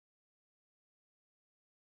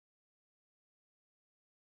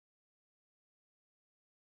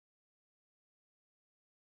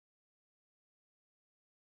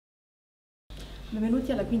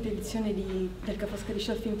Benvenuti alla quinta edizione del Ca' Fosca di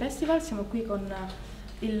Short Film Festival. Siamo qui con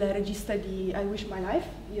il regista di I Wish My Life,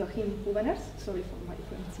 Joachim Huveneers. Sorry for my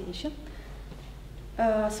pronunciation.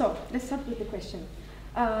 So, let's start with the question.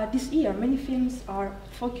 This year, many films are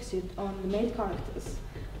focused on the male characters,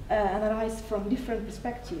 analyzed from different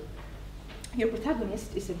perspectives. Your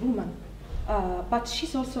protagonist is a woman, but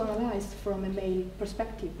she's also analyzed from a male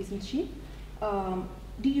perspective, isn't she?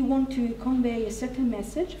 Do you want to convey a certain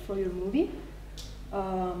message for your movie?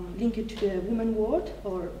 Link it to the women world,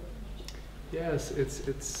 or? Yes,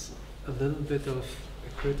 it's a little bit of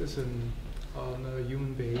a criticism on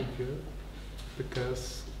human behavior,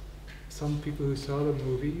 because some people who saw the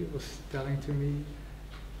movie was telling to me,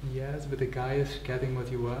 yes, but the guy is getting what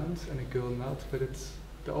he wants and the girl not, but it's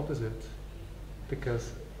the opposite,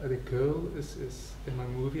 because the girl is in my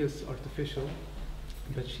movie is artificial,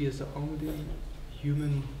 but she is the only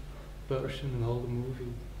human person in all the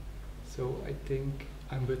movie. So I think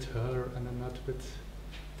I'm with her and I'm not with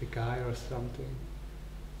the guy or something.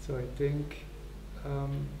 So I think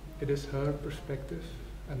it is her perspective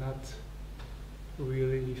and not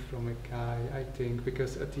really from a guy, I think,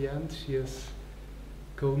 because at the end she is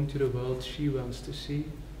going to the world she wants to see,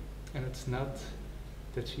 and it's not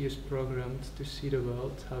that she is programmed to see the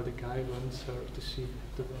world how the guy wants her to see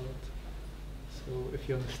the world. So if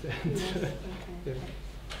you understand. Yes, okay. Yeah.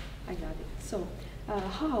 I got it. So,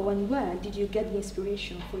 how and where did you get the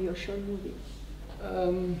inspiration for your short movie?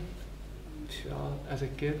 As a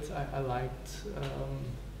kid, I liked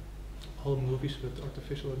all movies with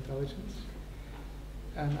artificial intelligence.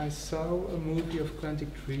 And I saw a movie of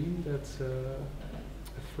Quantic Dream that's a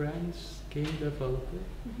French game developer.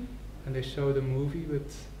 Mm-hmm. And they showed a movie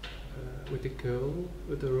with a girl,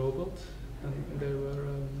 with a robot, and they were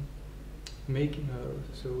making her,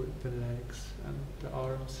 so with the legs and the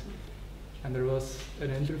arms. And there was an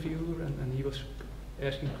interviewer, and he was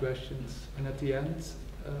asking questions. And at the end,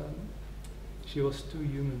 she was too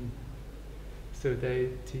human. So they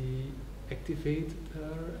deactivated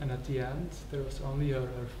her, and at the end, there was only her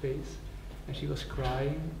face. And she was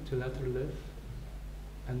crying to let her live.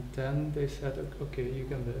 And then they said, okay, you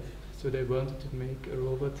can live. So they wanted to make a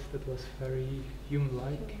robot that was very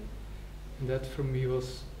human-like. And that for me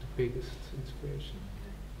was the biggest inspiration.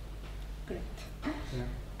 Great. Yeah.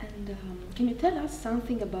 And can you tell us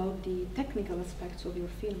something about the technical aspects of your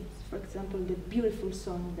films? For example, the beautiful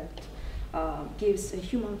song that gives a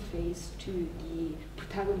human face to the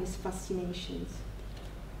protagonist's fascinations.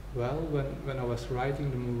 Well, when I was writing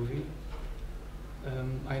the movie,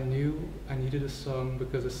 I knew I needed a song,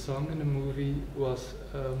 because the song in the movie was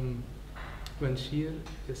when she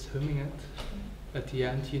is humming it, at the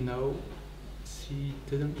end, you know, she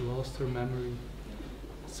didn't lost her memory.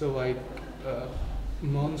 So I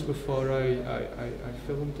months before I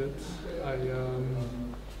filmed it, I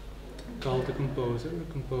called a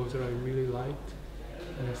composer I really liked,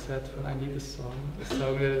 and I said, well, I need a song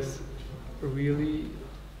that is really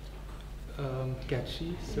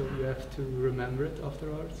catchy, so you have to remember it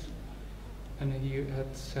afterwards. And he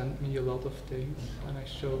had sent me a lot of things, and I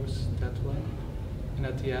chose that one. And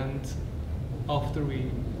at the end, after we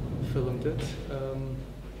filmed it,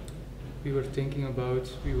 we were thinking about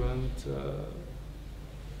we want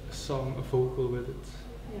a song, a vocal with it,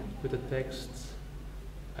 with the text.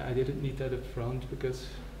 I didn't need that up front because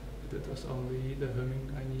that was only the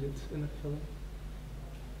humming I needed in the film.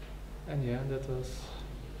 And yeah, that was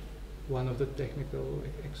one of the technical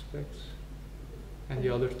aspects. And the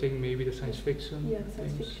other thing, maybe the science fiction. Yeah,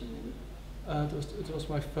 science fiction. It was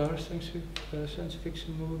my first science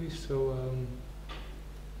fiction movie, so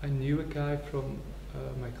I knew a guy from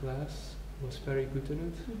my class who was very good in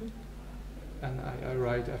it. Mm-hmm. And I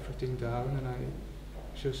write everything down, and I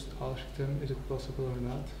just asked him, is it possible or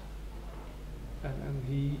not? And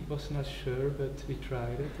he was not sure, but we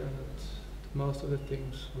tried it, and most of the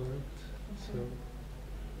things worked. Okay. So,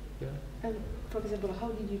 yeah. And for example, how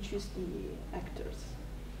did you choose the actors?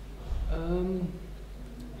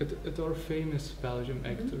 It are famous Belgian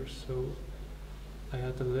actors, so I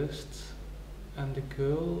had a list, and the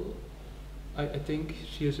girl, I think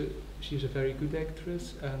she's a very good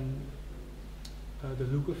actress, and the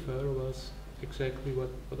look of her was exactly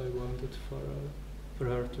what I wanted for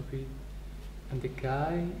her to be. And the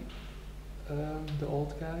guy, the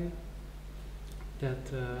old guy,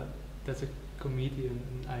 that's a comedian,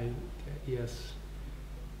 and he has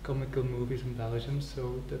comical movies in Belgium,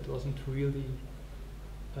 so that wasn't really,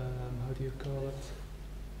 how do you call it?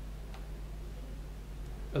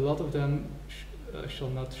 A lot of them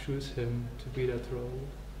shall not choose him to be that role,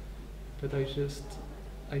 but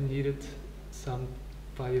I needed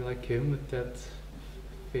somebody like him with that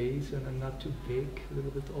face and not too big, a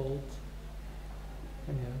little bit old.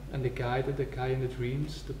 And yeah, and the guy in the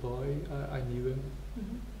dreams, the boy, I knew him.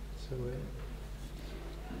 Mhm. So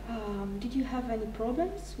Did you have any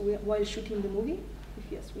problems while shooting the movie?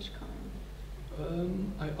 If yes, which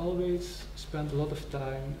kind? I always spent a lot of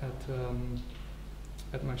time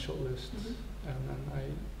at my shot list, Mhm. and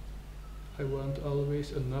I want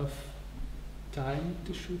always enough time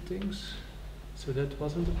to shoot things, so that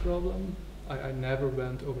wasn't a problem. I never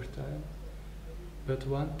went over time. But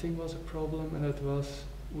one thing was a problem, and that was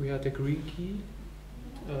we had a green key,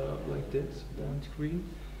 like this, band green,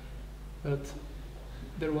 but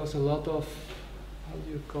there was a lot of, how do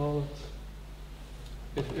you call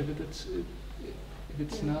it? If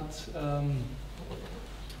it's not,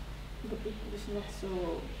 But it was not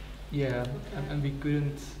so. yeah, Okay. and we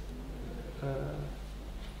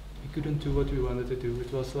couldn't do what we wanted to do.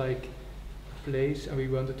 It was like a place, and we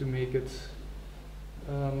wanted to make it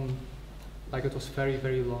like it was very,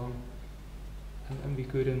 very long, and we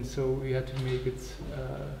couldn't, so we had to make it,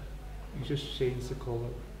 we just changed the color,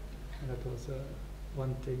 and that was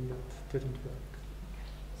one thing that didn't work.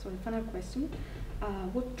 So the final question,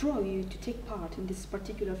 what drove you to take part in this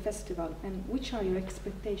particular festival, and which are your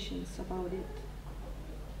expectations about it?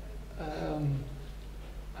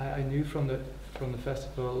 I knew from the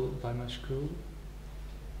festival by my school,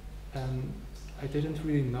 and I didn't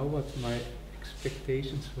really know what my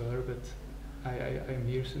expectations were, but I'm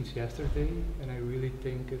here since yesterday, and I really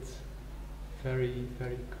think it's very,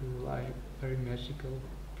 very cool. Very magical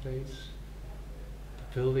place. The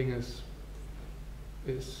building is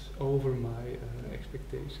over my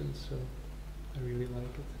expectations, so I really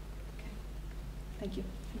like it. Okay. Thank you.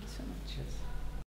 Thank you so much. Yes.